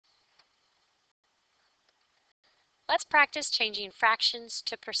Let's practice changing fractions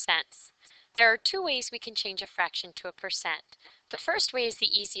to percents. There are two ways we can change a fraction to a percent. The first way is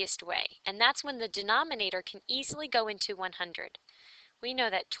the easiest way, and that's when the denominator can easily go into 100. We know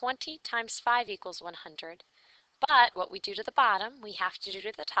that 20 times 5 equals 100, but what we do to the bottom, we have to do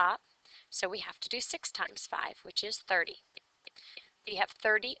to the top, so we have to do 6 times 5, which is 30. We have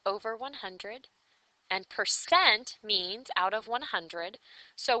 30 over 100, and percent means out of 100,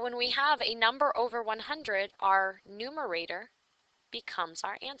 so when we have a number over 100, our numerator becomes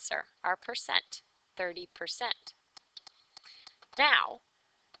our answer, our percent, 30%. Now,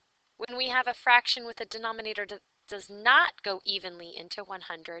 when we have a fraction with a denominator that does not go evenly into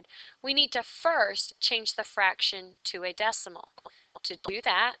 100, we need to first change the fraction to a decimal. To do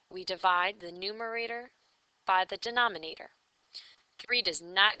that, we divide the numerator by the denominator. 3 does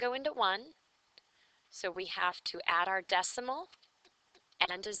not go into 1, so we have to add our decimal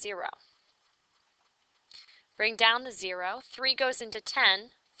and a 0. Bring down the 0. 3 goes into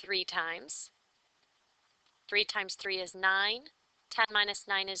 10 3 times. 3 times 3 is 9. 10 minus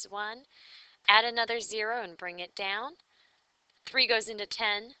 9 is 1. Add another 0 and bring it down. 3 goes into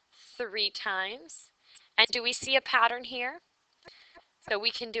 10 3 times. And do we see a pattern here? So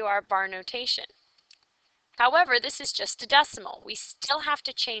we can do our bar notation. However, this is just a decimal. We still have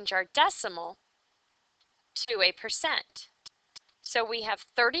to change our decimal to a percent. So we have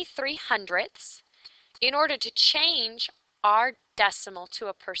 33 hundredths. In order to change our decimal to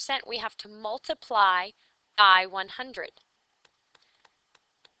a percent, we have to multiply by 100.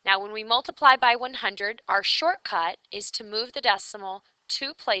 Now, when we multiply by 100, our shortcut is to move the decimal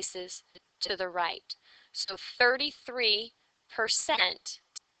 2 places to the right. So 33%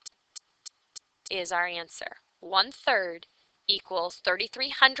 is our answer. 1/3 equals 33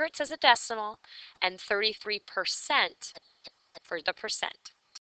 hundredths as a decimal and 33% for the percent.